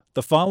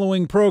The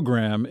following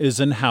program is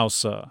in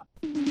Hausa.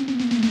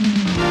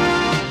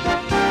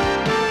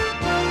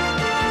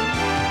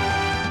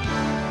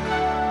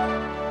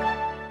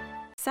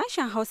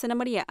 Sashen Hausa na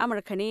muryar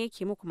Amurka ne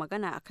yake muku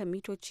magana akan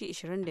mitoci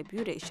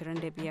 22 da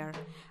 25.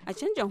 A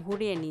can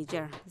jamhuriyar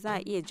Nijar za a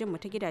iya jin mu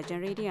ta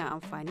gidajen rediyon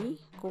amfani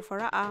ko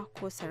fara'a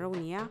ko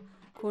sarauniya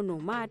ko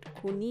nomad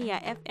ko niya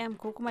FM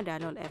ko kuma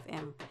dalol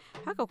FM.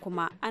 Haka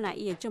kuma ana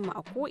iya jin mu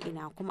a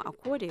ko'ina kuma a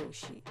koda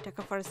yaushe ta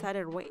kafar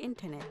sadarwar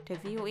intanet ta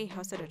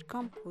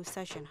voahausa.com ko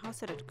sashen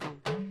hausa.com.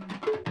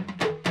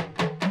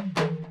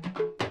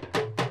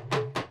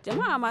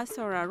 Jama'a masu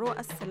sauraro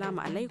Assalamu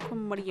alaikum,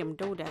 Maryam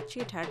Dauda ce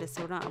tare da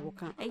sauran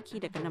abokan aiki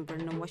daga nan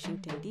birnin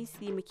Washington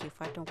DC muke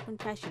fatan kun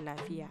tashi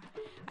lafiya.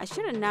 A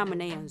shirin namu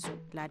na yanzu,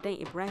 Ladan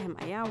Ibrahim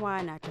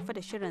Ayawa na tafi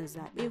da shirin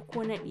zaɓe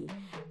ko naɗi,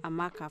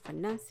 amma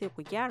kafin nan sai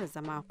ku gyara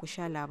zama ku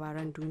sha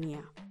labaran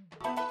duniya.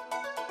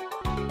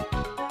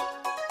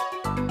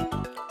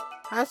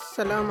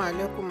 Assalamu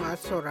alaikum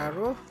masu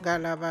sauraro, ga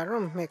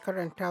labaran mai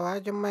karantawa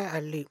Jummai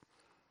Ali.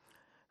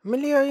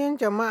 Miliyoyin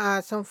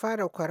jama'a sun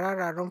fara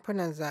kwarara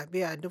rumfunan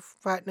zaɓe a duk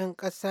faɗin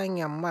ƙasar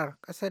Myanmar,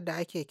 ƙasar da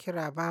ake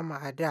kira Bama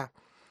a da,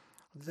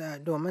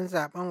 domin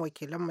zaɓen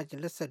wakilan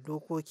majalisar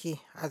dokoki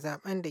a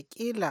zaɓen da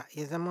ƙila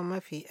ya zama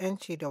mafi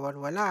 'yanci da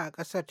walwala a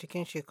ƙasar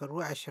cikin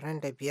shekaru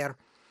 25.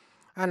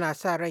 Ana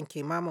sa ran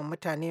kimanin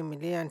mutane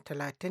miliyan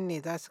 30 ne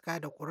za su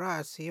kada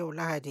ƙuri'a su yau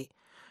Lahadi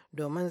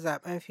domin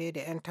zaɓen fiye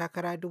da 'yan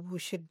takara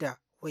 6,000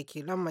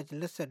 wakilan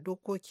majalisar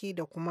dokoki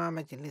da kuma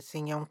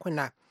majalisun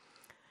yankuna.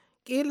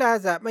 Ƙila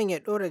zaben ya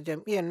ɗora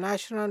jam'iyyar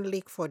National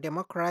League for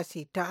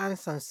Democracy ta Aung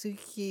San Suu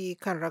Kyi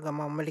kan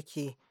ragaman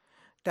mulki.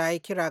 Ta yi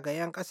kira ga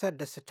 'yan ƙasar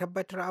da su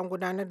tabbatar an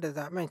gudanar da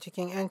zaben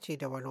cikin 'yanci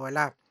da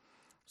walwala.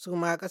 Su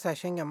ma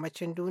ƙasashen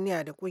yammacin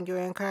duniya da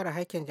ƙungiyoyin kare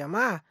haƙƙin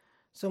jama'a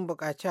sun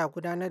buƙaci a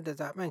gudanar da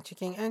zaben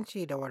cikin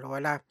 'yanci da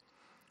walwala.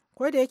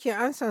 Ko da yake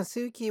Aung San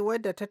Suu Kyi,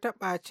 wadda ta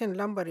taɓa cin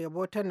lambar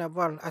yabo ta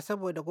Nobel a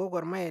saboda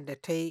gwagwarmayar da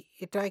ta yi,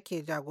 ita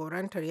ke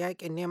jagorantar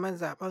yaƙin neman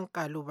zaben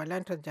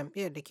ƙalubalantar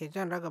jam'iyyar da ke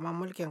jan ragaman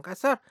mulkin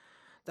ƙasar.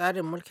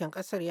 Tsarin mulkin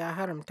ƙasar ya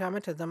haramta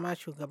mata zama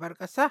shugabar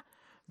ƙasa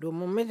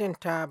domin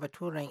mijinta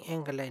baturen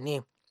Ingila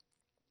ne.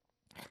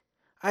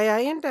 A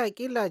yayin da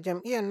ƙila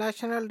jam'iyyar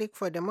National League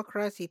for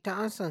Democracy ta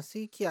Aung San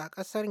Suu Kyi a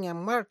ƙasar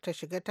Myanmar ta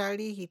shiga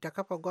tarihi ta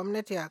kafa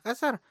gwamnati a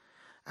ƙasar,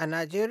 a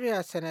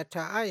Najeriya,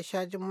 Sanata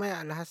Aisha Jummai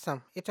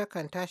Alhassan ita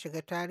kan ta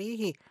shiga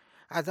tarihi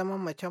a zaman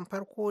macen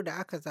farko da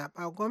aka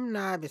zaɓa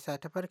gwamna bisa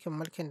tafarkin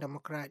mulkin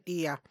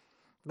demokradiyya,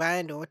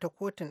 bayan da wata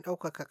kotun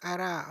ɗaukaka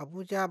ƙara a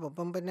Abuja,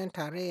 babban birnin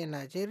tarayyar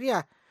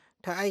Najeriya,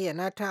 ta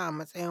ayyana ta a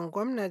matsayin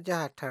gwamnan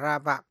jihar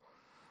Taraba.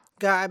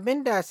 Ga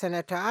abin da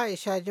Sanata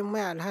Aisha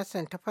Jummai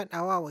Alhassan ta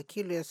faɗa wa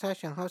wakiliyar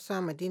sashen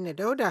Hausa Madina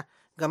Dauda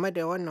game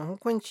da wannan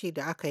hukunci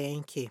da aka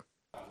yanke.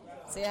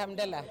 Sai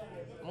hamdala,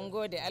 mun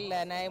gode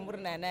Allah, na yi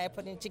murna, na yi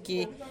farin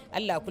ciki.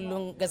 Allah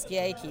kullum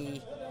gaskiya yake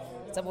yi,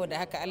 saboda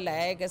haka Allah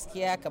ya yi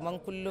gaskiya kamar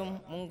kullum.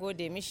 Mun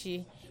gode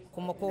mishi,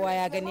 kuma kowa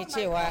ya gani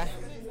cewa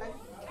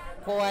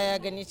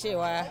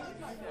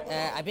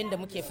abin da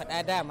muke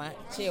faɗa dama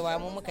cewa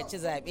mu muka ci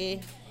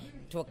zaɓe,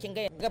 to kin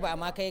ga gaba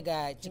ma kai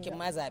ga cikin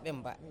ma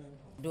zaɓen ba,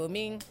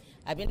 domin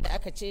abin da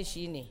aka ce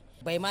shi ne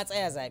bai ma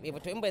tsaya zaɓe ba.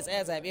 To in bai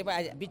tsaya zaɓe ba,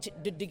 a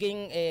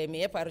diddigin me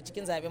ya faru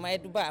cikin zaɓe ma ya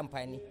ba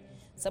amfani.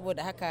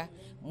 Saboda haka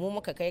mu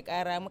muka kai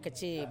kara muka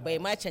ce bai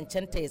ma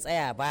cancanta ya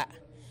tsaya ba,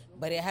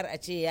 bare har a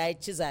ce ya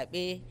ci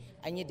zaɓe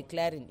an yi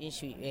declaring din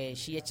shi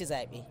ya ci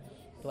zaɓe.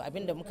 To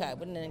abinda muka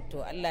nan,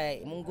 to Allah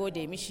mun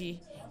gode mishi,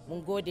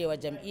 mun gode wa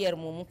jam'iyyar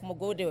mu, mun kuma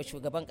gode wa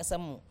shugaban ƙasar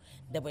mu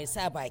da bai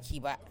sa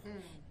baki ba.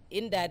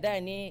 Inda da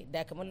ne,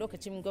 da kamar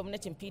lokacin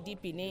gwamnatin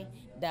PDP ne,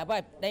 da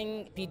ba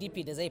dan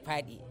PDP da zai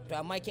faɗi. To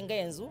amma kin ga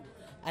yanzu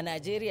a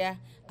Najeriya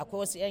akwai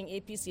wasu 'yan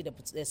APC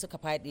da suka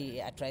faɗi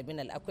a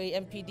tribunal, akwai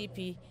 'yan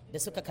PDP da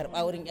suka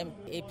karɓa wurin 'yan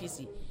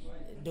APC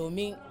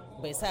domin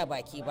bai sa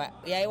baki ba.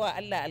 Ya yi wa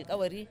Allah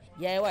alkawari,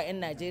 ya yi wa 'yan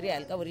Najeriya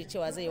alkawari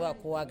cewa zai wa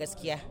kowa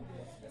gaskiya.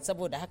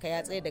 Saboda haka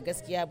ya tsaye da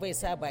gaskiya, bai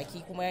sa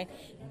baki, kuma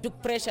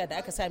duk pressure da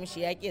aka sa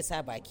mishi ya ƙi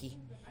sa baki.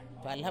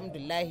 To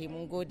alhamdulahi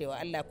mun gode wa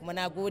Allah, kuma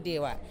na gode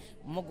wa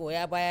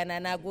magoya bayana,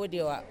 na gode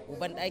wa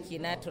uban ɗaki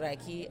na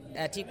turaki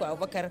Atiku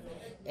Abubakar,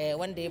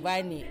 wanda ya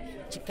bani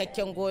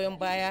cikakken goyon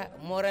baya,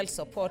 moral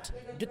support,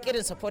 duk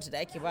irin support da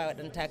ake ba wa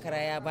ɗan takara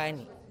ya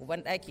bani.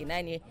 Uban ɗaki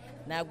na ne,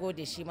 na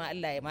gode shi ma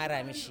Allah ya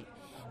mara mishi.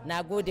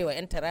 Na gode wa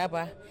 'yan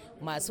Taraba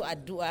masu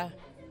addu'a,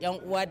 'yan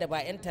uwa da ba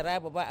 'yan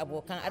Taraba ba,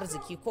 abokan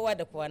arziki, kowa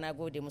da kowa na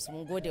gode musu,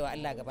 mun gode wa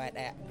Allah gaba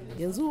daya.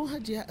 Yanzu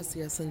Hajiya, a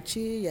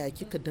siyasance ya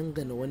kika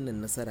dangana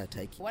wannan nasara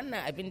taki?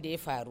 Wannan abin da ya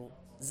faru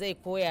zai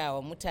koya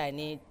wa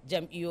mutane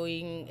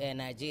jam'iyyoyin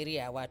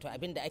Najeriya, wato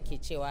abin da ake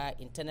cewa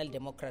internal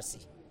democracy,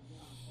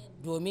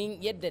 domin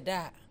yadda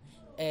da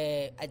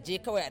a je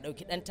kawai a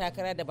ɗauki ɗan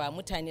takara da ba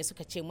mutane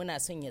suka ce muna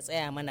son ya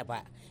tsaya mana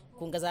ba,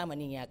 kun ga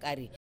zamanin ya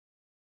ƙare.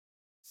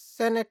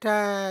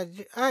 Sanata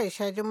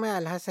Aisha Jummai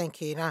Alhassan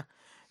kenan.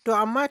 To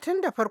amma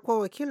tun da farko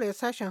wakilin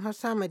sashen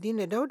Hausa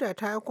Madina Dauda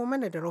ta aiko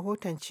mana da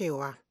rahoton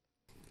cewa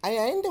A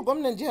yayin da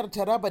gwamnan jihar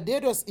Taraba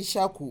Dedos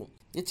Ishaku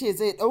ya ce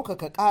zai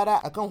ɗaukaka ƙara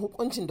akan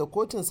hukuncin da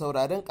kotun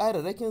sauraron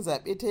ƙararrakin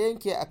zaɓe ta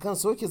yanke akan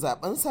soke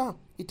zaɓensa,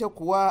 ita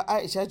kuwa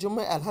Aisha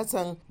Jummai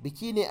Alhassan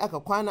biki ne aka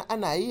kwana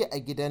ana yi a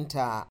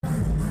gidanta.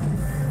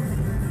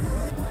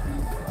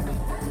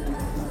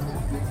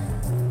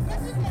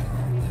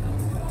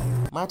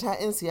 Mata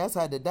 'yan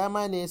siyasa da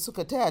dama ne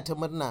suka taya ta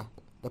murna.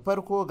 Da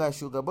farko ga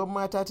shugaban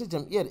mata ta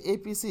jam'iyyar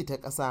APC ta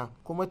ƙasa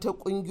kuma ta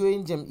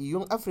ƙungiyoyin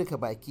jam'iyyun Afirka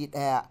baki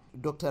ɗaya,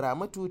 Dr.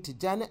 Ramatu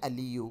Tijjani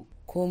Aliyu.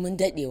 Ko mun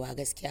daɗewa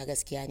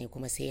gaskiya ne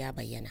kuma sai ya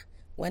bayyana.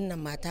 Wannan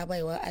mata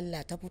baiwa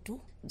Allah ta fito,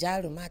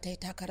 jaruma ta yi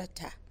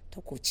takararta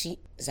ta kuci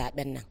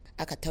zaben nan,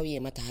 aka tauye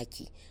mata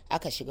haki,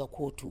 aka shiga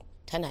kotu,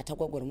 tana ta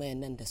gwagwarmayar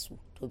nan da su.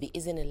 To bi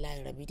izinin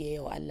layin rabi da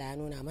yau Allah ya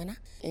nuna mana,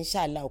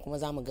 insha Allah kuma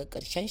za mu ga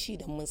ƙarshen shi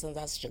don mun san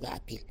za su shiga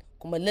appeal.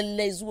 Kuma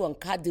lallai zuwan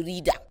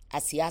kadirida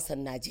a siyasar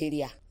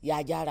Najeriya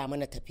ya gyara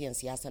mana tafiyan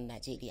siyasar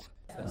Najeriya.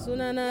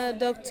 Sunana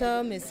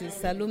Dr. Mrs.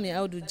 Salome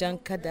Audu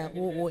Jankada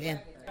OON.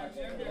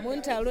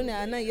 Mun taru ne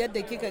a nan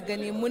yadda kika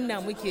gani munna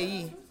muke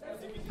yi.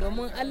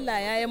 Domin Allah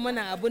ya yi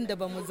mana abin da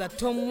ba mu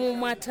zaton mu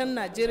matan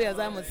Najeriya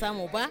za mu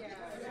samu ba.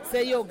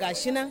 Sai yau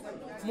gashi nan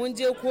mun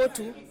je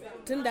kotu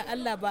tunda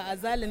Allah ba a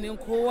zalimin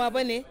kowa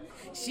ba ne.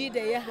 Shi da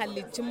ya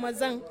halicci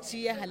mazan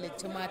shi ya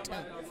halicci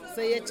matan.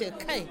 Sai ya ce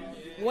kai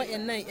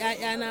wa'annan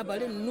 'ya'yana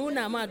bari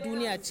nuna ma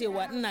duniya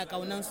cewa ina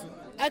kaunansu.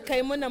 Aka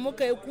yi muna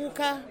muka yi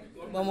kuka,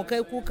 ba mu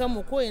kai kukan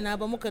mu ko ina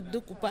ba, muka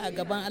dukufa a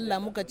gaban Allah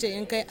muka ce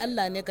in kai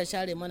Allah ne ka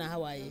share mana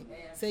hawaye.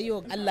 Sai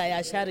yau Allah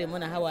ya share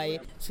mana hawaye.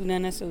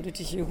 Sunana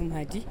Saudatu Shehu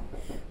Madi,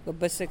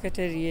 babbar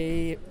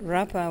sakatariyar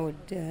rafa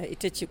wadda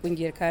ita ce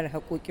kungiyar kare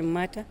haƙoƙin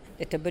mata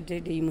da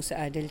tabbatar da yi musu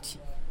adalci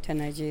ta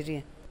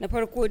Najeriya. Na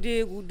farko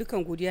dai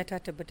dukan godiya ta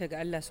tabbata ga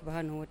Allah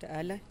subhanahu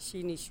wata'ala,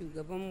 shine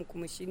shugabanmu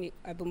kuma shine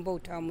abin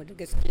bauta mu da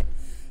gaskiya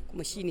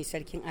kuma shine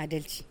sarkin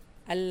adalci.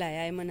 Allah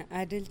ya yi mana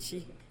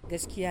adalci,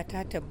 gaskiya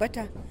ta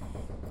tabbata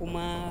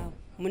kuma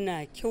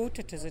muna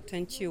kyautata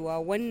zaton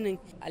cewa wannan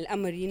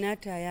al'amari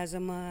nata ya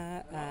zama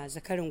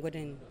zakarin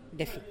gwadon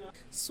dafi.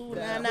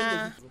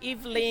 Sunana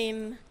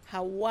Evelyn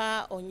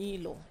Hawa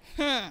Onyilo.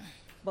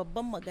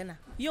 Babban magana.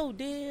 Yau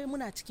dai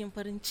muna cikin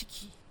farin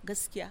ciki.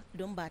 Gaskiya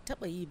don ba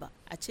taɓa yi ba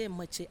a ce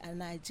mace a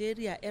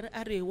Najeriya 'yar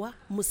arewa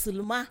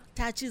musulma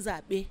ta ci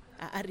zaɓe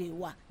a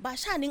arewa, ba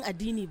shanin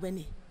addini ba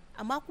ne,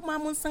 amma kuma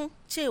mun san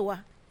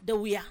cewa da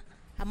wuya,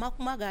 amma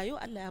kuma ga yau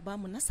Allah ya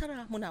bamu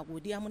nasara, muna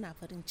godiya, muna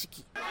farin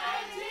ciki.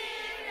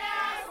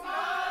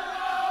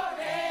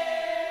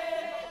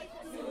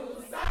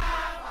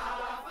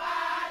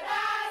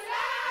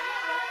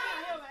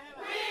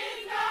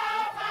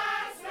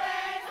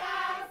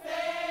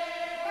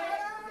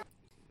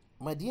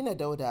 Madina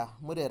Dauda,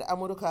 muryar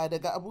Amurka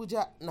daga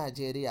Abuja,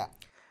 Najeriya.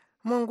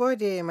 Mun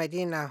gode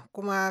Madina,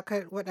 kuma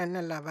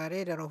waɗannan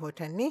labarai da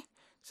rahotanni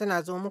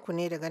suna zo muku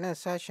ne daga nan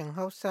sashen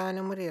Hausa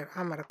na muryar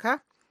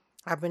Amurka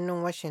a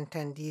birnin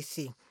Washington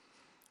DC.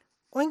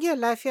 Ƙungiyar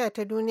Lafiya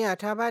ta Duniya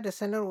ta ba da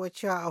sanarwar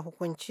cewa a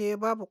hukunce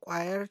babu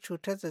ƙwayar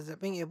cutar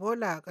zazzabin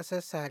Ebola a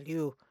ƙasar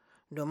Saliyo,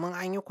 domin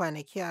an yi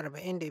kwanaki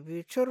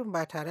 42 cur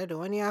ba tare da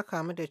wani ya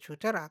kamu da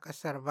cutar a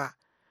ƙasar ba.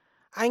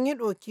 An yi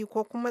ɗoki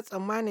ko kuma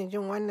tsammanin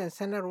jin wannan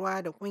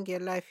sanarwa da ƙungiyar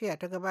lafiya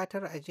ta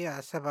gabatar a jiya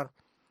Asabar,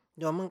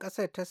 domin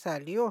ƙasar ta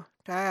Saliyo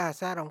ta yi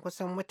hasaran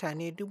kusan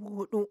mutane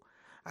 4,000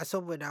 a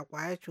saboda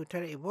ƙwayar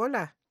cutar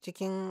Ebola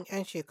cikin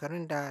 'yan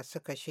shekarun da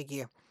suka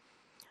shige.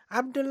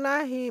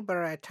 Abdullahi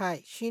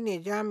Baratai shine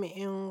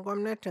jami'in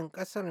gwamnatin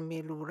ƙasar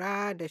mai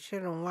lura da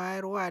shirin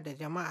wayarwa da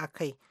jama'a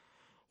kai.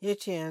 Ya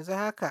ce yanzu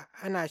haka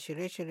ana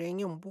shirye-shiryen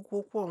yin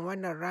bukukuwan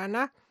wannan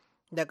rana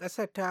da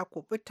ƙasar ta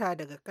kubuta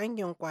daga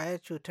ƙangin ƙwayar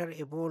cutar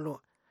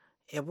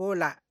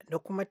Ebola da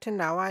kuma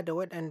tunawa da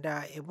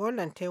waɗanda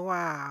Ebola ta yi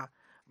wa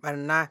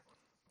ɓarna,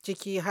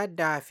 ciki har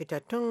da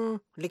fitattun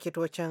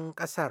likitocin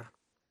ƙasar.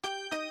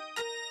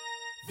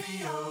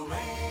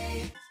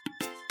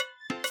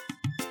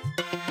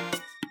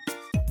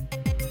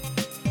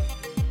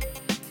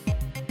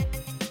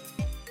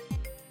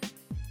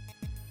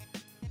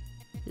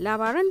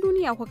 Labaran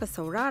duniya kuka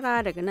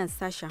saurara daga nan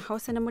sashen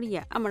Hausa na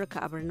muryar Amurka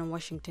a birnin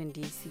Washington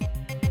DC.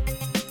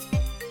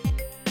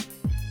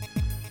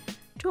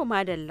 To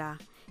madalla,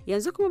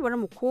 yanzu kuma bari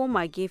mu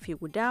koma gefe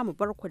guda mu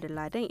barku da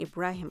Ladan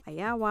Ibrahim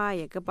Ayawa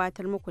ya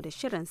gabatar muku da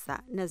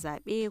shirinsa na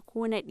zaɓe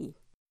ko naɗi.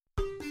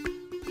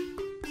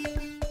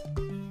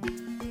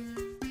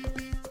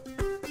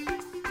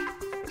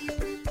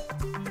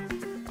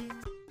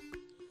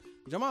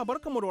 Jama'a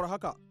barkamu da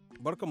warhaka.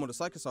 Barkamu da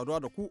sake saduwa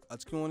da ku a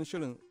cikin wani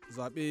shirin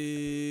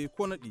zaɓe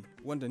ko naɗi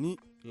wanda ni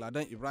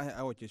Ladan Ibrahim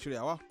Ayawa ke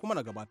shiryawa kuma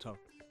na gabatar.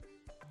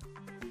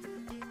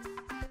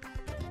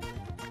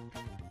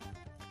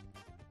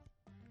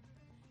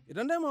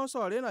 Idan dai masu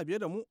saurare yana biye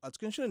da mu a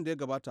cikin shirin da ya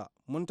gabata,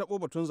 mun taɓo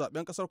batun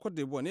zaɓen ƙasar Cote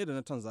d'Ivoire ne da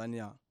na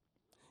Tanzania.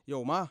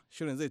 Yau ma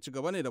shirin zai ci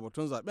gaba ne da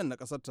batun zaɓen na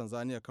ƙasar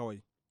Tanzania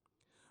kawai.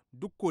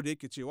 Duk ko da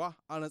yake cewa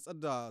an rantsar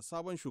da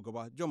sabon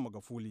shugaba John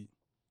Magufuli.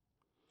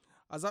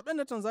 A zaɓen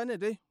na Tanzania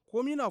dai,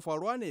 komi na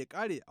faruwa ne ya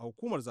ƙare a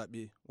hukumar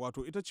zaɓe,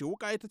 wato ita ce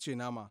wuƙa ita ce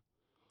nama.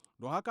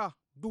 Don haka,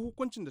 duk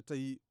hukuncin da ta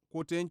yi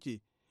ko ta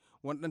yanke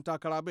wani ɗan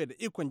takara bai da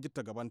ikon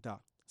gitta gabanta,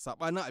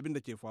 saɓanin abin da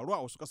ke faruwa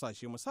a wasu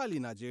ƙasashe misali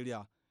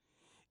Najeriya,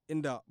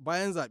 inda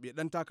bayan zaɓe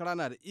ɗan takara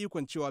na da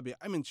ikon cewa bai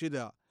amince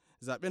da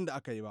zaɓen da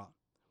aka yi ba,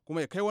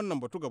 kuma ya kai wannan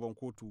batu gaban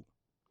kotu.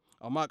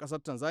 Amma a ƙasar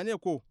Tanzania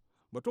ko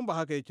batun ba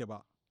haka yake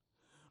ba.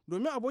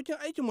 Domin abokin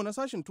aikinmu na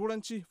sashin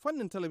Turanci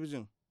fannin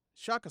talabijin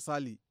Shaka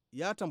Sali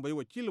ya tambayi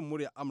wakilin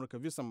murya Amurka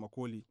Vincent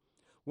Makoli,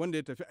 wanda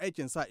ya tafi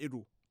aikin sa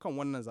ido kan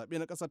wannan zaɓe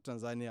na ƙasar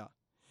Tanzania.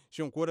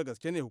 Shin ko da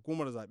gaske ne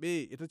hukumar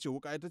zaɓe ita ce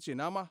wuka ita ce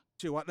nama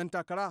cewa ɗan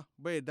takara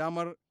bai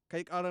damar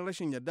kai ƙarar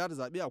rashin yarda da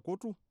zaɓe a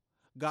kotu?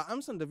 Ga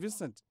amsan da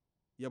Vincent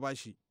ya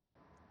bashi.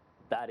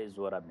 That is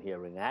what I'm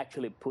hearing. I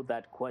actually put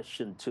that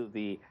question to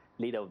the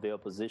leader of the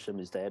opposition,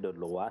 Mr. Edward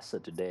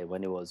Lowassa, today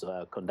when he was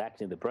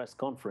conducting the press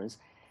conference,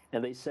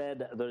 and they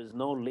said there is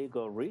no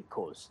legal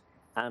recourse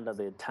under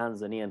the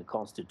Tanzanian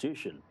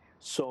constitution.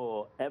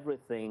 So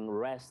everything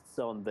rests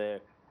on the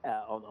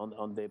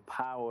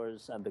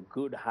powers and the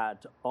good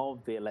heart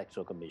of the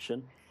Electoral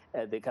Commission.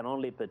 They can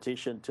only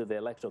petition to the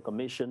Electoral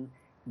Commission,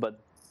 but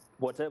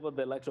whatever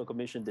the Electoral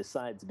Commission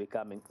decides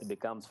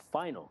becomes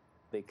final.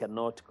 They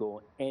cannot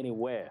go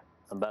anywhere,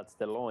 and that's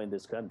the law in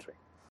this country.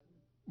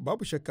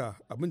 Babu shakka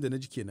abin da na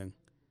ji kenan,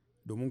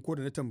 domin ko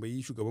da na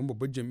tambayi shugaban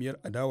babbar jam'iyyar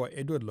adawa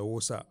Edward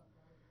Lawosa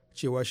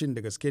cewa shin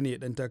da gaske ne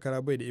dan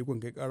takara bai da ikon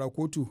kai kara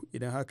kotu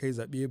idan haka yi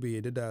zaɓe bai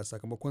yarda da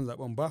sakamakon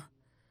zaben ba,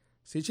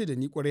 sai ce da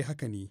ni kwarai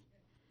haka ne.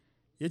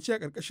 Ya ce a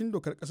ƙarƙashin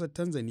dokar ƙasar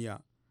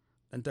Tanzania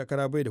dan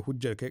takara bai da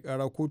hujjar kai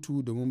kara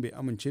kotu domin bai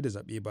amince da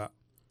zaɓe ba,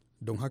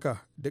 don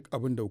haka duk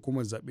abin da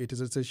hukumar zaɓe ta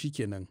zartar shi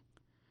kenan.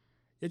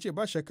 Ya ce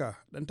ba shakka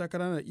dan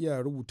takara na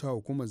iya rubuta wa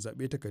hukumar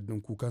zaɓe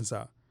takardun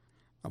kukansa,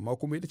 amma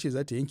kuma ita ce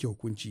za ta yanke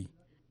hukunci,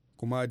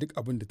 kuma duk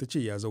abin da ta ce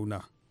ya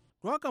zauna.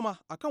 To haka ma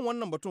akan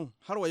wannan batun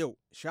har wa yau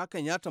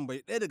Shakan ya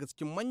tambayi ɗaya daga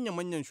cikin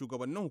manya-manyan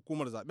shugabannin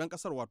hukumar zaben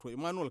ƙasar wato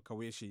Emmanuel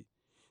Kaweshe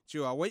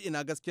cewa wai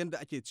ina gaskiyar da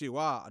ake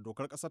cewa a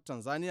dokar ƙasar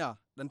Tanzania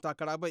dan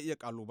takara bai iya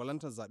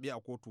ƙalubalantar zaɓe a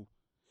kotu.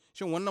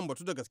 Shin wannan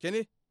batu da gaske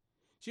ne?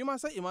 Shi ma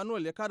sai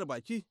Emmanuel ya kada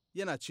baki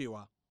yana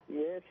cewa.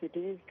 Yes, it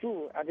is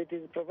true, and it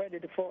is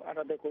provided for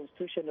under the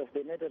Constitution of the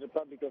United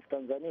Republic of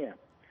Tanzania.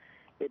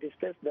 It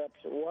states that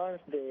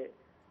once the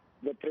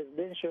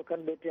presidential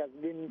candidate has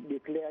been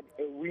declared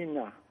a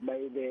winner by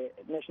the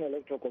National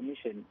Electoral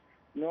Commission,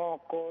 no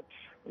court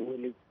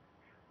will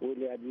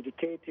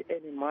adjudicate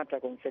any matter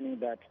concerning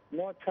that.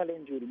 No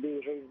challenge will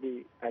be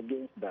raised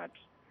against that.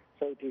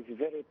 So it is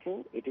very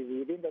true. It is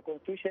within the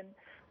Constitution,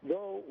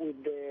 though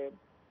with the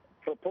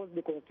proposed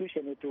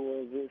Constitution it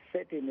was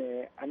set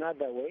in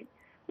another way,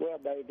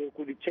 whereby they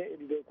could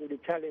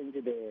challenge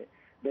the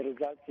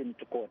results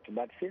into court.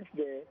 But since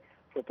the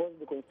proposed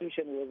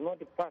constitution was not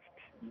passed,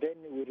 then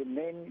we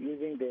remain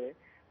using the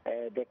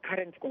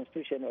current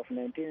constitution of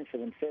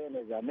 1977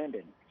 as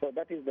amended. So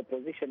that is the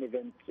position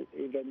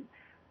even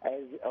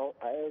as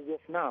of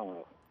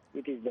now.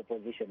 It is the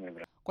position.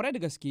 Kwarai da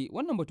gaske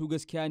wannan batu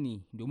gaskiya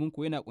ne domin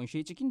ko yana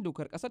kunshe cikin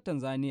dokar kasar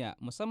Tanzania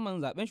musamman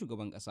zaben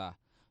shugaban kasa.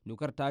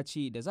 Dokar ta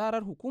ce da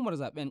zarar hukumar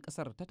zaben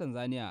kasar ta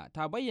Tanzania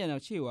ta bayyana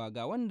cewa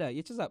ga wanda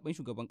ya ci zaben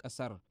shugaban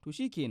kasar to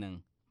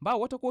shikenan ba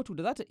wata kotu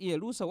da za ta iya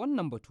rusa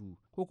wannan batu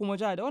ko kuma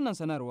ja da wannan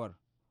sanarwar.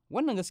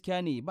 Wannan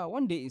gaskiya ne ba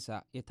wanda ya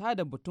isa ya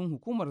tada batun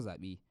hukumar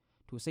zaɓe.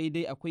 To sai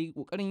dai akwai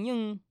ƙoƙarin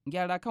yin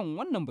gyara kan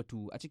wannan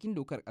batu a cikin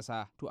dokar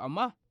ƙasa. To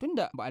amma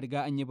tunda ba a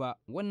riga an yi ba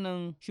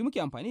wannan shi muke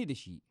amfani da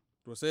shi.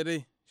 To sai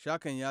dai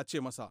Shakan ya ce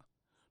masa,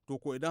 to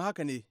ko idan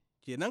haka ne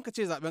kenan ka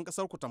ce zaben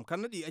ƙasar ku tamkar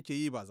naɗi ake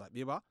yi ba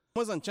zaɓe ba?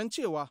 Kuma zancen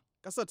cewa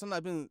ƙasar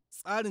tana bin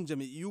tsarin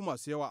jam'iyyu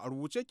masu yawa a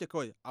rubuce ke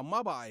kawai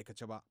amma ba a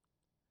aikace ba.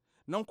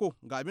 Nan ko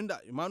ga abin da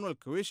Emmanuel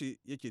Kaweshe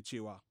yake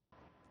cewa.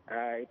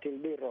 It will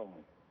be wrong.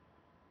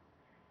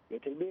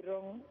 It will be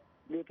wrong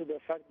due to the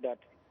fact that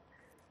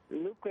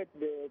look at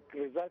the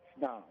results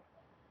now.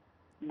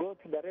 Go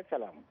to Dar es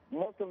Salaam.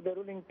 Most of the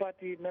ruling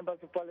party members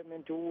of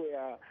parliament who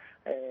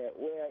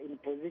were in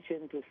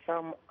position to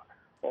some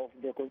of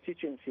the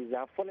constituencies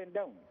have fallen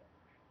down.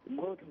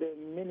 Go to the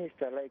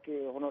minister like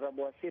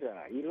Honorable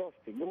Asira, he lost.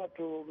 Go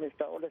to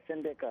Mr. Ole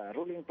Sendeka,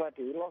 ruling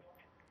party, he lost.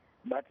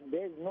 But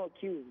there is no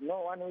accuse.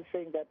 No one is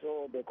saying that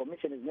the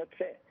commission is not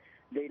fair.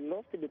 They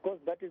lost because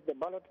that is the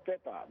ballot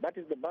paper. That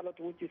is the ballot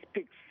which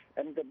speaks,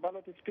 and the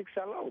ballot speaks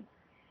aloud.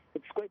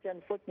 It's quite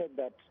unfortunate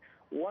that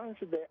once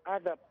the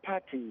other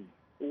parties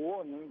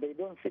won, they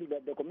don't feel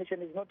that the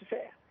commission is not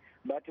fair.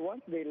 But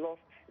once they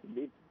lost,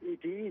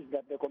 it is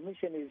that the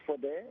commission is for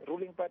the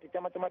ruling party,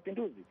 Chama cha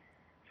Mapinduzi.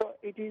 So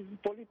it is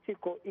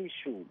political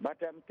issue, but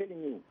I'm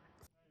telling you.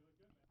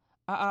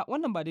 A'a,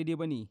 wannan ba daidai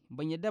bane,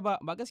 ban yadda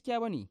ba gaskiya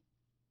bane.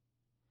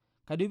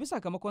 Ka dubi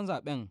sakamakon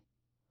zaben.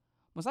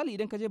 Misali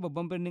idan ka je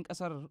babban birnin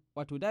kasar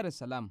wato Dar es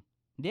Salaam,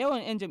 da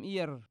yawan 'yan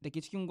jam'iyyar da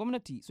ke cikin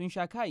gwamnati sun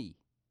sha kayi.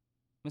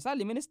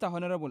 Misali minista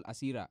Honorable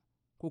Asira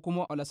ko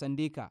kuma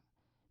Olasandeka,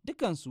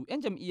 dukansu 'yan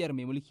jam'iyyar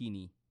mai mulki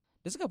ne.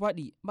 Da suka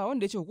faɗi ba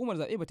wanda ya ce hukumar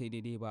zaɓe ba ta yi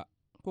daidai ba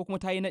ko kuma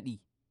ta yi naɗi.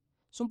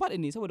 Sun faɗi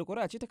ne saboda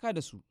ƙuri'a ce ta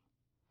kada su.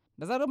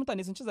 Da zarar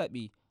mutane sun ci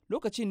zaɓe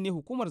lokacin ne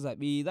hukumar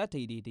zaɓe za ta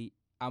yi daidai,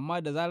 amma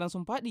da zarar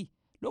sun faɗi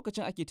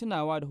lokacin ake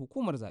tunawa da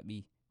hukumar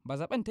zaɓe ba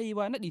zaɓen ta yi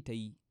ba naɗi ta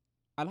yi.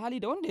 alhali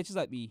da wanda ya ci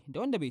zaɓe da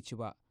wanda bai ci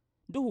ba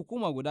duk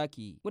hukuma guda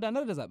ke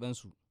gudanar da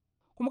zaɓensu.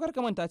 Kuma kar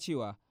ka manta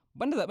cewa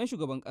banda zaɓen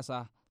shugaban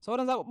ƙasa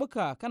sauran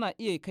zaɓuɓɓuka kana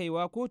iya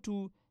kaiwa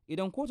kotu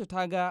idan kotu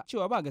ta ga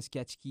cewa ba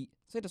gaskiya ciki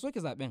sai ta soke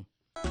zaɓen.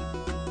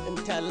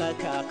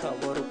 Talaka ka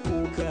bar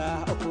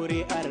kuka a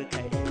kuri'ar ka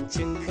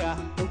yancinka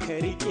ka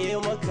rike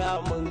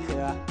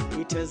makamanka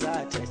ita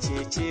za ta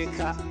cece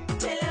ka.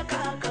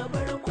 Talaka ka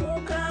bar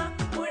kuka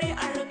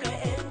kuri'ar ka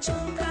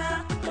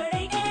yancinka ka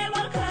rike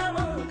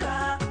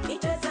makamanka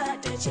ita za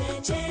ta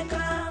cece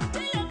ka.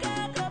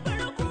 Talaka ka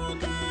bar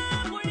kuka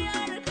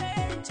kuri'ar ka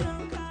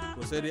yancinka.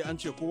 To sai dai an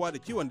ce kowa da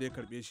kiwon da ya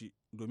karbe shi,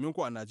 domin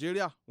ko a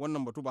Najeriya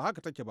wannan batu ba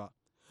haka take ba,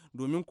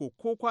 domin ko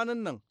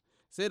kwanan nan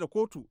sai da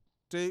kotu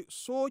ta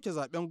soke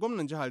zaben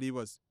gwamnan jihar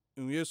Rivers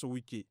Nyesom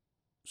Wike.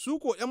 Su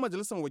ko 'yan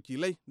majalisar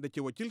wakilai da ke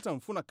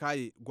wakiltan Funa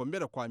Kaye, Gombe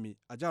da Kwame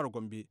a jihar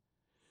Gombe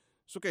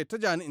suka yi ta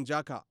jani in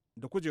jaka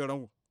da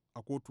kujeran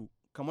a kotu,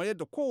 kamar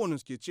yadda kowane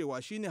ke cewa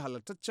shine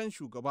halartaccen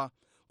shugaba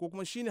ko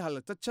kuma shine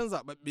halartaccen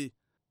zababbe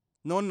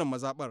na wannan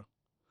mazabar.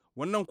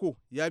 Wannan ko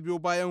ya biyo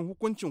bayan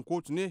hukuncin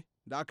kotu ne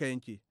da aka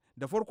yanke.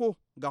 Da farko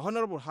ga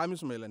Honorable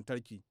Hamisu Mai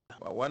Lantarki.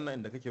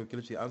 Wannan da kake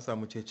wakilci an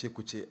samu cece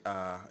kuce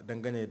a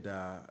dangane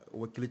da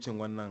wakilcin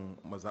wannan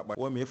mazaɓa.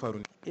 Wa me ya faru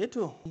ne?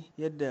 Eto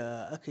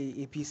yadda aka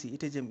yi APC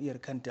ita jam'iyyar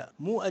kanta.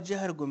 Mu a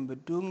jihar Gombe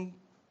don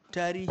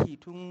tarihi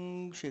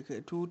tun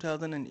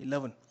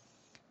 2011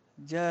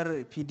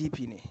 jihar PDP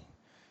ne.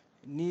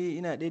 Ni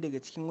ina ɗaya daga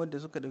cikin wadda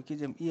suka ɗauki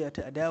jam'iyya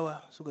ta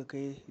adawa suka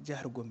kai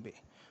jihar Gombe.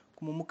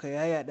 Kuma muka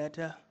yayaɗa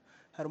ta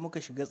har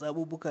muka shiga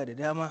tsabubuka da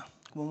dama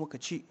kuma muka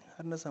ci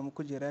har na samu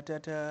kujerata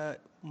ta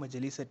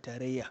majalisar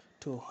tarayya.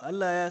 To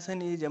Allah ya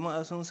sani,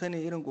 jama'a sun sani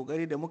irin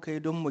kokari da muka yi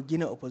don mu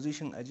gina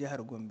opposition a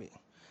jihar Gombe.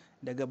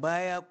 Daga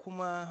baya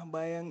kuma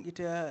bayan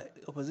ita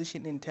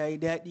opposition din ta yi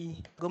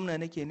daɗi, gwamna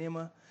nake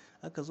nema,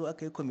 aka zo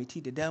aka yi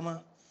kwamiti da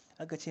dama,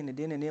 aka ce na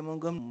daina neman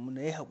gwamna,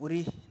 na yi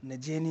haƙuri na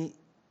je ni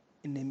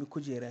in nemi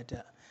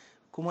kujerata.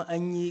 Kuma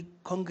an yi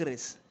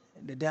congress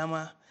da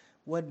dama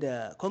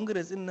wadda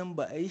congress din nan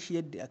ba a yi shi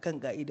yadda akan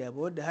ka'ida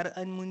ba, wadda har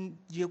an mun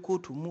je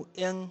kotu mu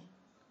 'yan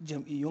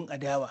jam'iyyun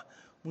adawa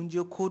mun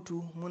je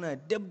kotu muna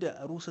dab da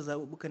a rusa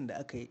zaɓuɓɓukan da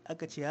aka yi,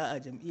 aka ce a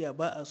jam'iyya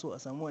ba a so a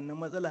samu wannan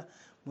matsala,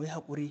 mu yi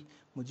haƙuri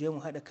mu je mu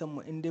haɗa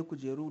kanmu in dai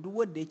kujeru duk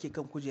wanda yake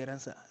kan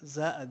kujeransa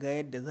za a ga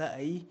yadda za a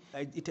yi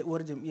ita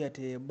uwar jam'iyya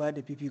ta ba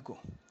da fifiko.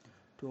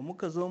 To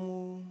muka zo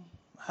mu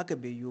haka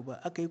bai yiwu ba,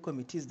 aka yi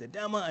committees da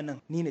dama a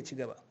nan, ni na ci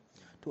gaba.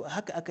 To a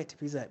haka aka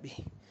tafi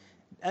zaɓe.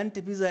 An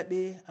tafi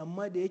zaɓe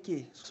amma da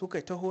yake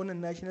suka taho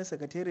nan national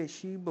secretary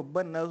shi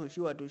babban nasu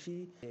shi wato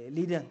shi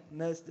leader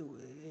na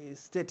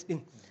state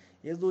din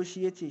ya zo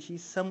shi ya ce shi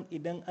sam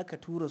idan aka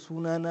tura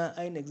suna na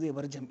INEC zai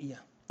bar jam'iyya.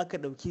 Aka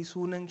ɗauki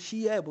sunan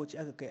shi ya bauchi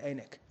aka kai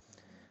INEC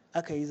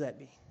aka yi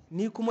zaɓe.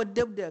 Ni kuma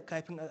dab da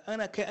kafin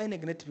ana kai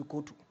INEC na tafi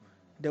kotu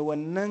da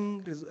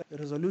wannan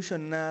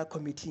resolution na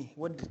committee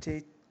wadda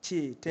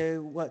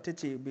ta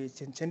ce bai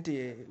cancanta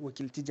ya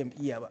wakilci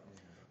jam'iyya ba.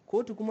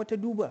 Kotu kuma ta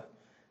duba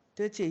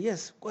ta ce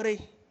yes kwarai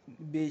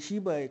bai shi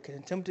ba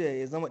cancanta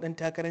ya zama dan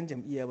takarar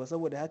jam'iyya ba,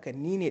 saboda haka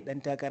ni ne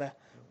dan takara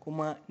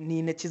kuma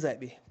ni na ci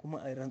zaɓe kuma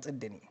a rantsar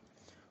da ni,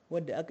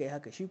 wadda aka yi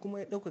haka shi kuma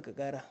ya ɗaukaka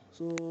ƙara.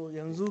 So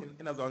yanzu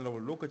ina zuwa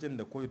wani lokacin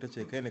da kotu ta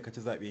ce kai ne ka ci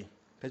zaɓe,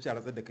 ta ce a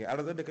rantsar da kai, an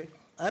rantsar da kai?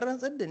 An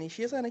rantsar da ni,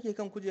 shi yasa nake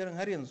kan kujerar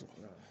har yanzu.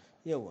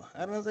 Yawa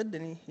an rantsar da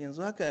ni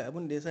yanzu haka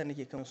abin da yasa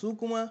nake kan su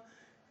kuma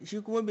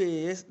shi kuma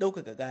bai ya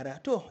ɗaukaka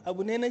ƙara. To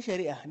abu ne na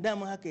shari'a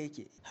dama haka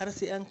yake har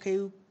sai an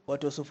kai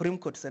wato Supreme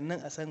Court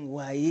sannan a san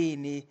waye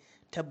ne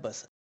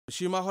tabbas.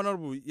 Shi ma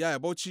Honorable Yaya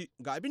Bauchi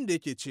ga abin da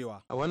yake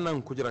cewa. A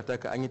wannan kujera ta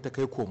ka an yi ta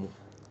kai komo.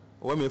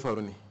 Wa me ya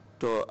faru ne?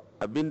 To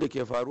abin da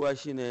ke faruwa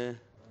shine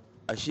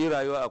a shi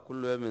rayuwa a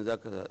kullum min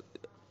zaka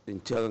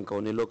tsinci kanka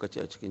wani lokaci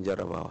a cikin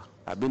jarrabawa.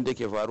 Abin da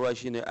ke faruwa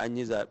shine an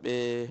yi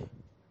zaɓe,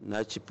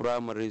 na ci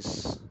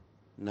primaries,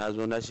 na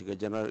zo na shiga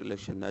general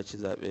election na ci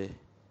zaɓe,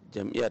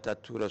 jam'iyya ta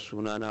tura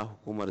suna na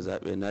hukumar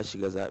zaɓe, na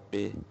shiga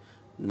zaɓe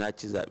na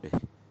ci zaɓe.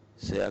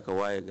 Sai aka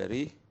waye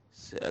gari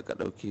sai aka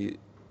ɗauki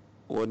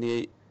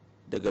wani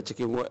daga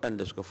cikin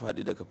waɗanda suka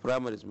faɗi daga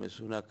primaries mai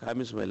suna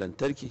Kamis Mai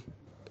Lantarki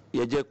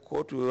ya je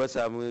kotu ya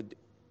samu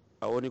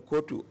a wani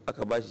kotu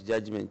aka bashi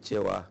judgment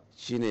cewa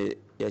shine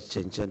ya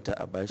cancanta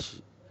a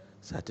bashi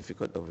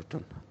certificate of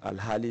return,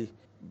 alhali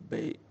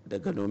bai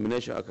daga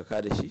nomination aka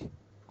kada shi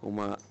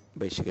kuma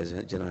bai shiga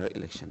general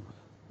election ba.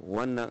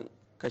 Wannan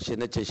kashe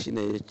na ce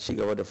shine ya ci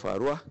gaba da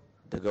faruwa.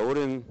 Daga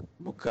wurin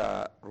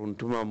muka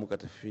runtuma muka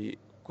tafi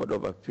Court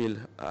of Appeal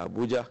a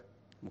Abuja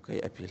muka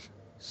yi appeal.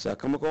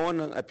 Sakamakon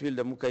wannan appeal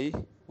da muka yi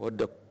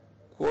wadda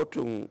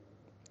kotun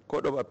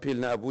Court of Appeal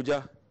na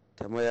Abuja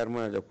ta mayar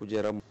mana da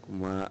kujerar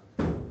kuma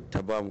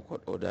ta ba mu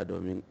court order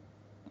domin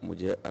mu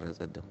je a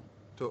rantsar da mu.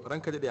 To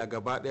ranka daɗe a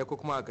gaba ɗaya ko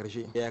kuma a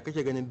ƙarshe ya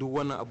kake ganin duk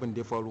wannan abin da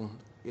ya faru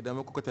idan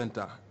muka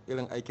kwatanta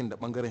irin aikin da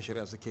ɓangaren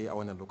shari'a suke yi a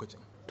wannan lokacin?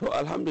 To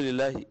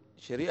alhamdulillahi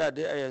shari'a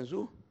dai a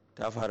yanzu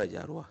ta fara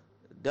jaruwa.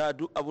 Da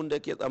duk abun da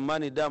ke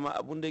tsammani dama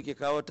abun da ke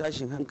kawo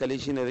tashin hankali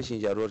shine rashin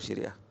jaruwar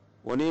shari'a.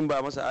 Wani in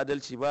ba masa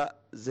adalci ba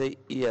zai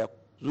iya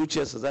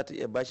zuciyarsa za ta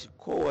iya bashi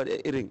kowane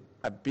irin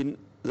abin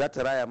za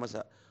ta raya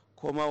masa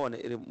koma wani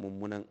irin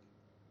mummunan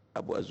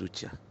abu a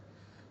zuciya.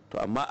 To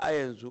amma a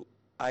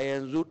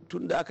yanzu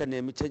tun da aka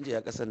nemi canji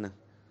a ƙasar nan,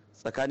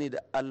 tsakani da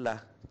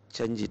Allah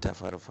canji ta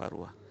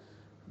faruwa,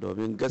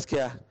 domin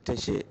gaskiya ta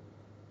ce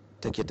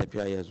take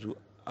tafiya yanzu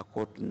a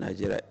kotun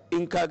Najeriya.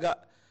 In kaga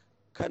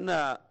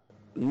kana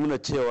nuna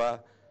cewa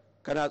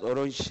kana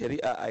tsoron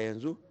shari'a a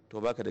yanzu,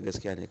 to baka da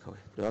gaskiya ne kawai.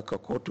 Don haka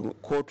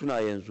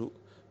kotuna yanzu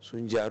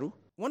sun jaru.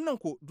 Wannan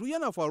ko duk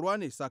yana faruwa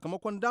ne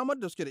sakamakon damar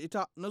da suke da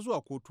ita na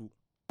zuwa kotu.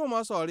 Kuma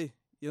masu saurare,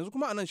 yanzu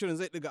kuma anan shirin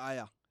zai ɗiga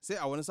aya, sai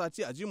a wani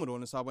sati a ji mu da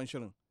wani sabon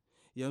shirin.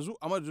 Yanzu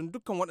a madadin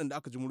dukkan waɗanda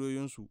aka ji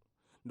muryoyinsu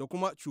da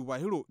kuma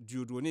Chubahiro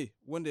Diodone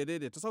wanda ya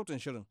daidaita sautin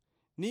shirin,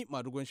 ni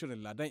madugon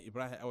shirin Ladan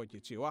Ibrahim Awa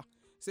ke cewa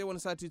sai wani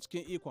sati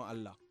cikin ikon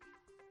Allah.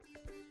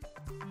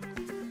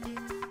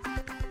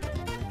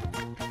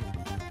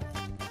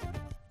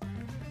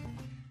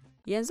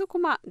 Yanzu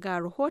kuma ga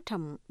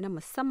rahoton na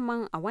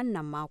musamman a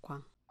wannan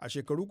makon. A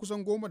shekaru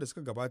kusan 10 da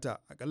suka gabata,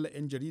 akalla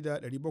 'yan jarida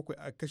 700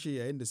 aka kashe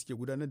yayin da suke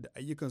gudanar da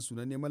ayyukansu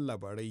na neman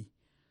labarai.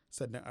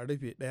 Sannan an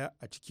rufe ɗaya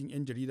a cikin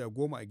 'yan jarida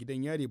 10 a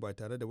gidan yari ba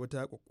tare da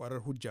wata kwakwarar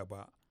hujja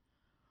ba.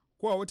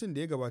 Ko a watan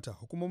da ya gabata,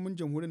 hukumomin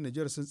jamhuriyar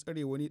Nijar sun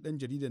tsare wani ɗan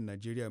jaridan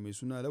Najeriya mai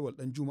suna Lawal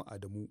Danjuma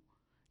Adamu,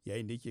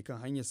 yayin da yake kan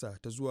hanyarsa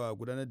ta zuwa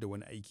gudanar da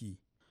wani aiki.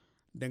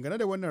 Dangane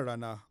da wannan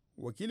rana,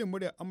 wakilin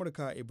muryar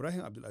Amurka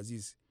Ibrahim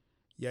Abdulaziz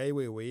ya yi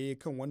waiwaye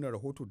kan wannan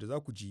rahoto da za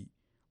ku ji,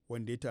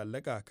 wanda ya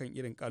ta'allaka kan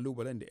irin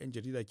kalubalen da 'yan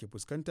jarida ke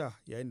fuskanta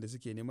yayin da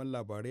suke neman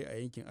labarai a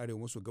yankin arewa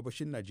maso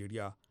gabashin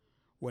Najeriya,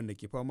 wanda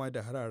ke fama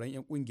da hararen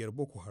 'yan kungiyar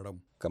Boko Haram.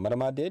 Kamar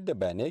ma da yadda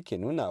bayanai ke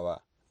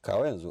nunawa,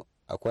 kawo yanzu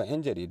akwai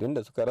 'yan jaridun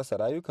da suka rasa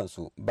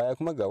rayukansu, baya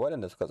kuma ga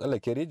waɗanda suka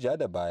tsallake rijiya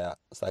da baya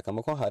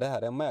sakamakon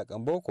hare-haren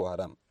mayakan Boko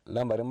Haram,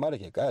 lamarin ma da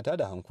ke kayata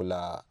da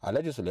hankula.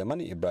 Alhaji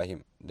Suleiman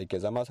Ibrahim da ke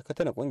zama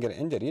sakataren kungiyar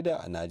 'yan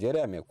jarida a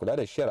Najeriya mai kula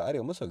da shiyar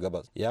arewa maso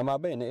gabas, ya ma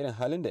bayyana irin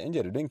halin da 'yan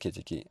jaridun ke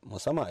ciki,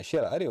 musamman a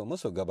shiyar arewa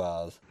maso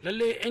gabas.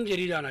 Lalle 'yan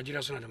jarida a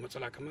Najeriya suna da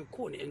matsala kamar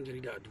kowane 'yan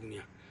jarida a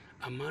duniya,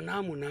 amma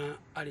namu na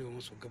arewa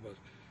maso gabas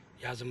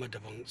ya zama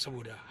daban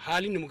saboda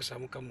halin da muka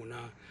samu kanmu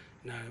na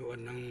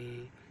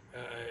wannan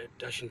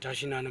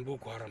tashina na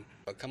Boko Haram.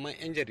 Kamar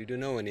 'yan jaridu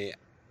nawa ne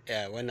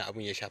wannan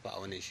abun ya shafa a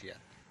wannan shiya?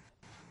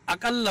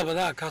 Akalla ba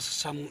za a kasa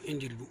samun 'yan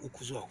jaridu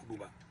 3 zuwa 4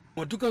 ba.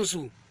 Kuma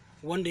dukansu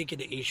wanda yake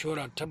da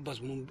inshora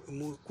tabbas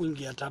mu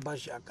kungiya ta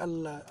bashi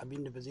akalla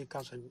abinda ba zai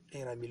kasa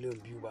naira miliyan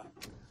 2 ba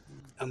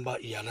an ba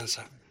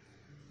iyalansa.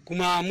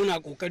 Kuma muna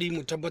kokari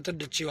mu tabbatar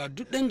da cewa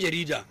duk ɗan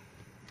jarida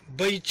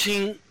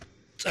baicin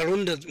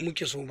tsaron da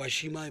muke so ba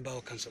shi ma ya ba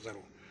wa kansa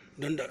tsaro.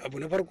 Don da abu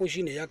na farko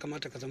shine ya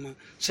kamata ka zama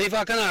sai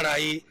fa kana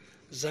raye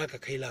za ka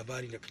kai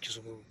labari da kake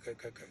so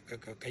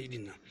ka kai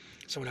din nan,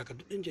 saboda ka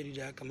duk ɗan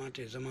jarida ya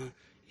kamata ya zama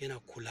yana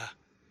kula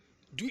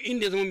duk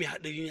inda ya zama mai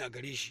haɗari ne a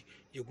gare shi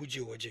ya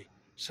guje waje,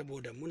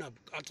 saboda muna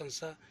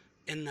bukatansa,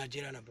 'yan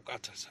Najeriya na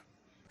bukatansa.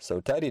 Sau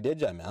tari dai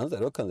jami'an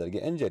tsaro kan zargi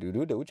 'yan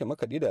jaridu da wuce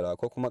makaɗi da rawa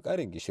ko kuma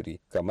ƙarin gishiri,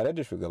 kamar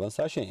yadda shugaban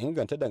sashen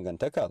inganta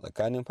dangantaka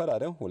tsakanin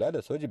fararen hula da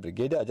soji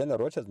Brigadier Janar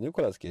Rochas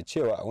Nicholas ke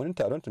cewa a wani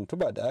taron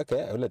tuntuba da aka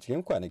yi a Yola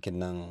cikin kwanakin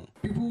nan.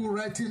 People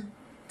writing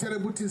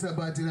terrible things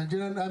about the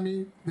Nigerian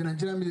army, the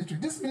Nigerian military.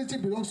 This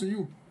military belongs to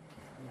you.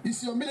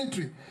 It's your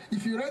military.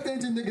 If you write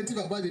anything negative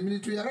about the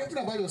military, you are writing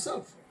about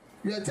yourself.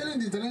 You are telling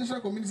the international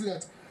community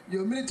that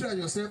your military and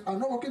yourself are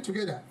not working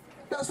together.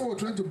 That's what we're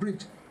trying to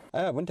bridge.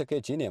 Ai abin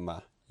takeici ne ma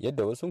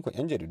yadda wasu kun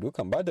 'yan jaridu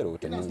kan bada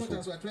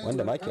rahotanninsu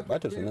wanda ma ke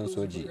bata sunan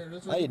soji.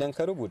 Ai idan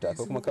ka rubuta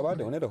ko kuma ka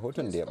bada wani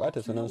rahoton da ya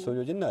bata sunan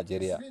sojojin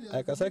Najeriya,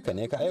 ai kasar ka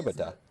ne ka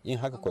aibata, yin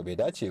haka ko bai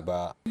dace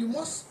ba. You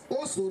must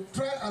also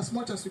try as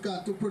much as you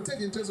can to protect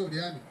the interests of the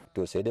army.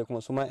 To sai dai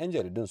kuma su ma 'yan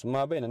jaridun sun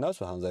ma bayyana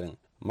nasu hanzarin.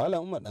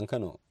 Malam Umar Dan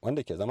Kano,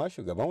 wanda ke zama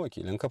shugaban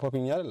wakilan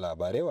kafofin yada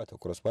labarai wato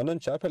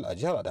correspondent chapel a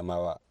jihar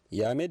Adamawa,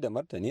 ya mai da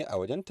martani a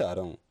wajen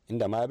taron,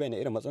 inda ma bayyana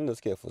irin matsalolin da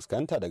suke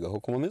fuskanta daga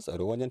hukumomin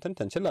tsaro wajen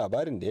tantance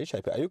labarin da ya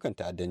shafi ayyukan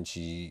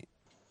ta'addanci.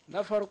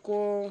 Na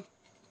farko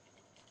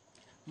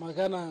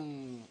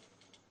maganan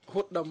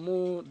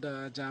mu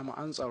da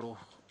jami'an tsaro.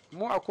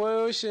 Mu a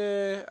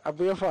koyaushe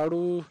abu ya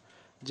faru,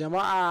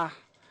 jama'a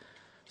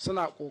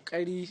suna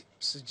kokari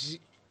su ji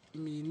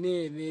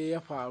menene ya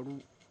faru.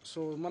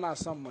 So muna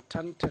son mu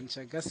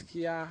tantance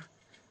gaskiya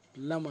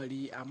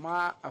lamari,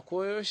 amma a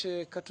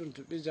koyaushe ka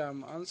tuntuɓi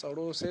jami'an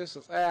tsaro sai su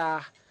tsaya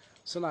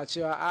suna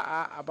cewa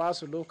a'a a ba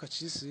su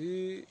lokaci su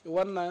yi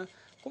wannan,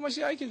 kuma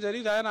shi aikin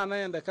jarida yana nan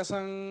yadda ka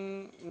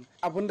san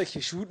abin da ke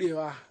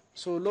shuɗewa.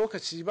 So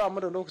lokaci ba mu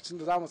da lokacin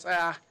da za mu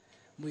tsaya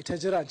mu yi ta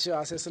jiran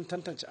cewa sai sun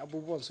tantance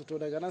abubuwan su, to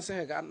daga nan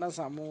sai ga an dan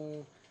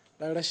samu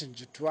dan rashin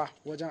jituwa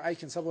wajen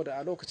aikin, saboda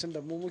a lokacin da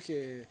mu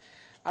muke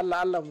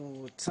Allah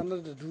mu sanar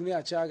da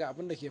duniya cewa ga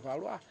abin da ke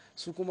faruwa,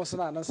 su kuma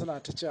suna nan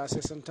suna ta cewa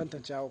sai sun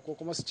tantance ko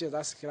kuma su ce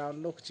za su kira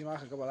wani lokaci ma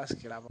kaga ba za su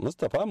kira ba.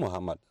 Mustapha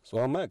Muhammad,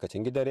 tsohon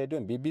ma'aikacin gidan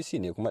rediyon BBC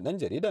ne kuma dan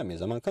jarida mai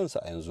zaman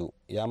kansa a yanzu,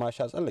 ya ma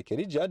sha tsallake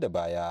rijiya da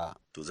baya.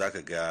 To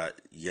zaka ga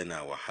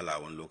yana wahala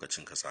wani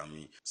lokacin ka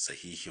sami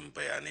sahihin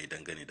bayanai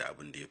dangane da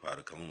abin da ya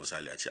faru, kamar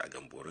misali a ce a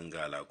Gamborin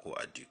Gala ko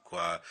a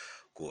Dikwa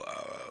ko a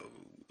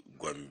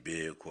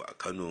Gombe ko a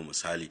Kano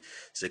misali,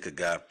 sai ka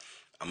ga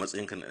a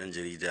matsayinka na ɗan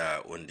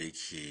jarida wanda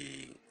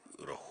yake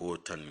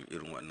rahoton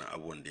irin wannan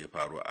abubuwan da ya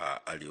faru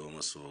a arewa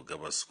maso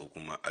gabas ko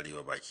kuma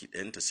arewa baki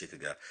ɗayanta, sai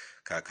kaga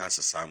ka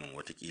kasa samun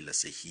watakila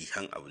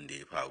sahihan abin da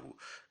ya faru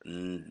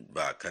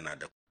ba kana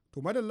da.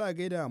 To madalla a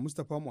gaida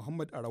Mustapha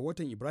Muhammad a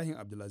rahoton Ibrahim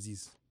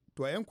Abdulaziz.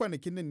 To a 'yan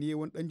kwanakin nan ne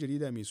wani ɗan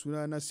jarida mai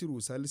suna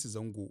Nasiru Salisu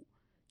Zango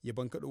ya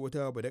bankaɗo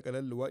wata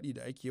badakalar luwaɗi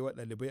da ake wa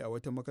ɗalibai a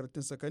wata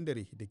makarantar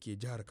sakandare da ke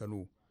jihar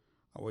Kano.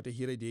 A wata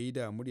hira da ya yi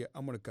da muryar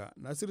Amurka,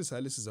 Nasiru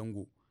Salisu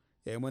Zango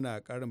ya yi mana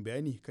ƙarin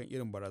bayani kan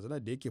irin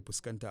barazanar da yake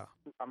fuskanta.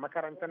 A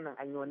makarantar nan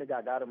an yi wani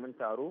gagarumin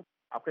taro,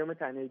 akwai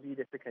mutane biyu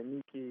da suka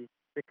miƙe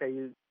suka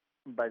yi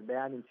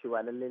bayanin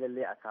cewa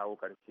lalle a kawo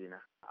ƙarshe na.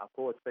 A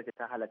kowace take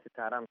ta halarci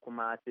taron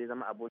kuma sai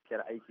zama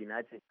abokiyar aiki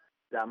na ce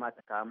za ma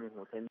ta kawo min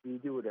hoton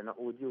bidiyo da na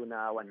audio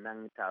na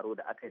wannan taro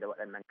da aka yi da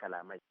waɗannan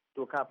kalamai.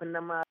 To kafin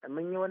nan ma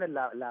mun yi wani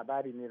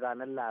labari ne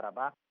ranar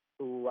Laraba,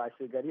 to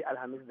washe gari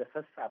Alhamis da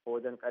sassafe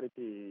wajen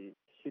karfe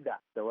 6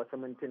 da wasu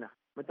mintuna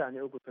mutane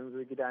 3 sun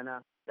zo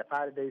gidana da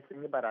fari dai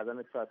sun yi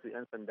barazanar cewa su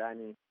 'yan sanda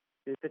ne,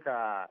 sai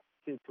suka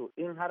ce to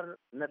in har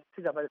na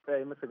ci gaba da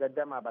tsaye musu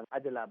gaddama ban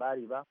aji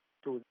labari ba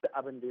to duk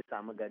abin da ya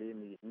samu gare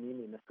ni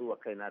ne na so wa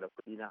kaina da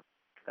kuɗi na.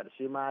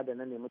 Karshe ma da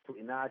na nemi to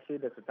ina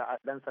shaida su ta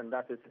dan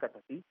sanda sai suka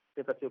tafi,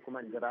 suka ce kuma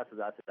in jira su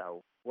za su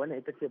dawo. Wannan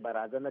ita ce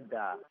barazanar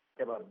da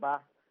ta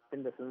babba,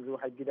 tunda sun zo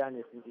har gida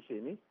ne sun ishe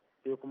ni,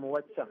 sai kuma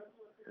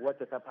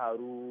wacce ta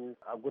faru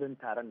a gurin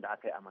taron da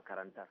aka yi a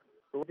makarantar.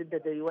 To duk da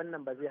dai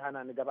wannan ba zai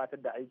hana ni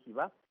gabatar da aiki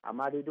ba,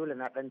 amma dai dole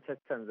na dan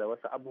caccanza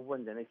wasu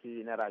abubuwan da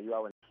nake na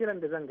rayuwa. Kiran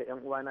da zan ga 'yan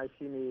uwana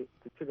shine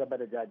su ci gaba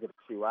da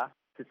jajircewa,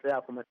 su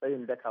tsaya kuma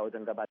tsayin daka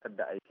wajen gabatar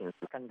da aikin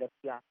su kan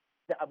gaskiya.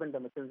 Duk abin da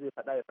mutum zai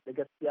faɗa ya faɗi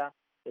gaskiya,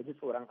 ya ji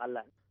tsoron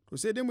Allah. To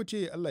sai dai mu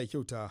ce Allah ya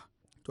kyauta.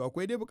 To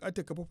akwai dai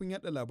buƙatar kafofin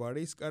yaɗa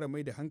labarai su ƙara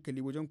mai da hankali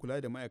wajen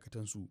kula da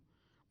ma'aikatansu,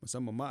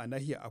 musamman ma a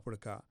nahiyar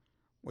Afirka,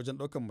 wajen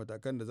ɗaukan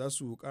matakan da za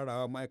su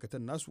ƙarawa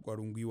ma'aikatan nasu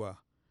ƙwarin gwiwa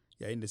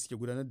yayin da suke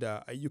gudanar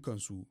da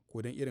ayyukansu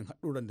ko don irin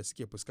haɗuran da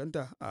suke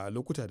fuskanta a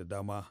lokuta da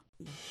dama.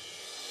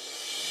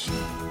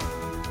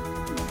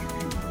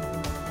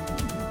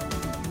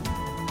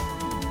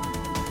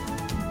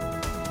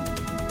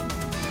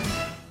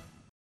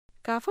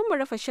 Kafin mu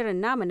rufe shirin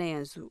namu na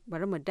yanzu,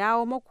 bari mu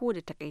dawo maku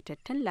da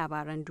takaitattun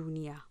labaran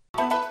duniya.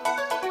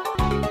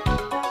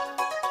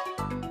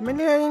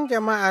 Miliyoyin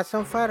jama'a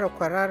sun fara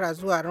kwarara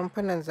zuwa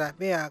rumfunan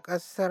zaɓe a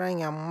ƙasar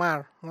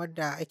Myanmar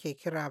wadda ake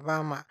kira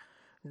Bama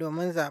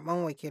domin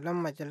zaɓen wakilan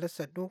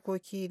majalisar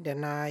dokoki da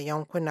na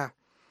yankuna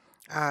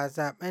a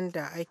zaɓen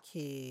da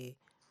ake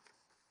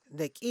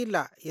da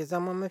ƙila ya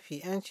zama mafi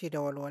 'yanci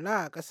da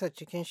walwala a ƙasar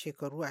cikin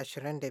shekaru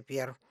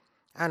 25.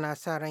 Ana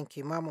sa ran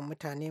kimanin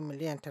mutane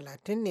miliyan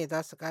 30 ne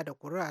za su kada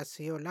ƙuri'a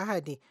su yau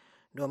Lahadi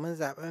domin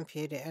zaɓen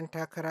fiye da 'yan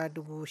takara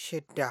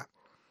 6,000.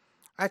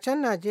 A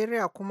can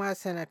Najeriya kuma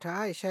Sanata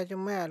Aisha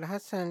Jummai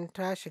Alhassan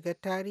ta shiga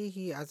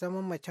tarihi a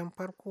zaman macen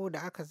farko da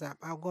aka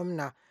zaɓa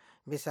gwamna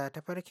bisa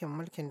tafarkin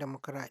mulkin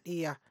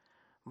demokuraɗiyya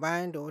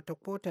bayan da wata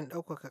kotun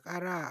ɗaukaka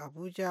ƙara a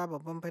Abuja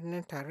babban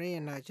birnin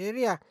tarayyar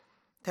Najeriya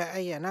ta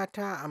ayyana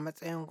ta a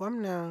matsayin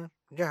gwamnan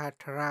jihar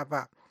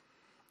Taraba.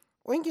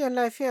 Ƙungiyar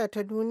Lafiya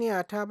ta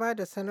Duniya ta ba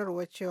da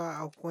sanarwar cewa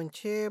a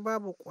hukunce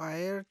babu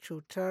ƙwayar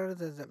cutar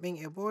zazzabin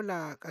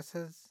Ebola a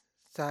ƙasar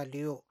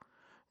Saliyo.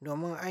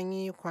 Domin an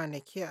yi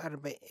kwanaki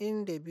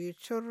 42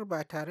 cur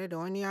ba tare da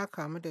wani ya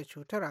kamu da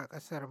cutar a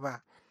ƙasar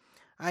ba.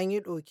 An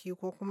yi ɗoki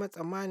ko kuma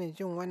tsammanin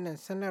jin wannan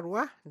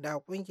sanarwa da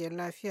ƙungiyar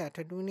Lafiya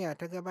ta Duniya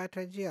ta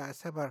gabatar jiya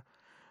Asabar,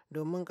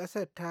 domin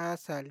ƙasar ta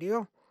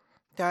Saliyo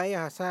ta yi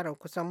hasarar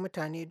kusan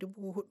mutane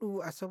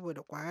 4,000 a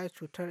saboda ƙwayar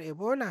cutar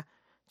Ebola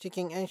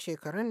cikin 'yan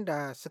shekarun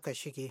da suka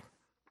shige.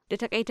 Da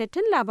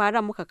takaitattun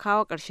labaran muka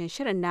kawo ƙarshen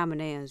shirin namu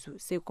na yanzu,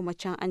 sai kuma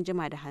can an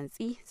jima da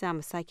hantsi za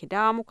mu sake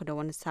dawo muku da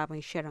wani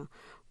sabon shirin,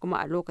 kuma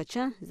a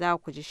lokacin za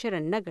ku ji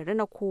shirin nagari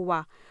na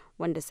kowa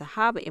wanda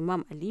Sahaba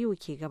Imam Aliyu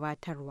ke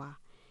gabatarwa.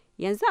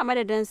 Yanzu a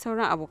madadin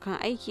sauran abokan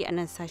aiki a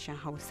nan sashen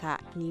Hausa,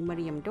 ni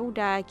Maryam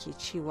Dauda ke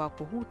cewa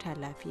ku huta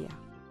lafiya.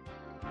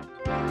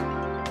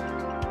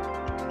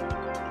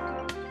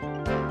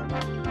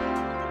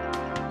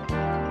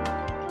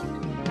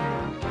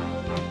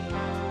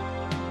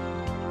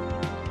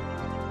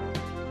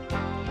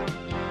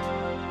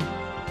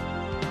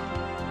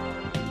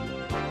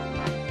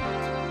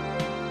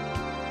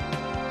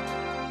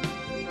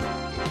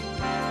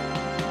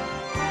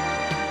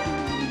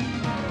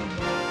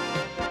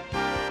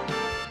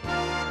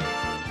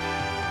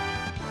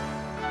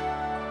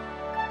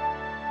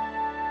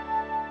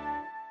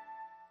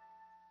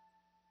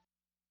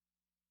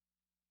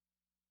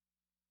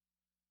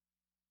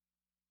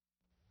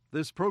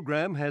 This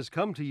program has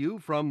come to you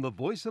from the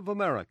Voice of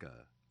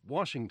America,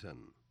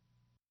 Washington.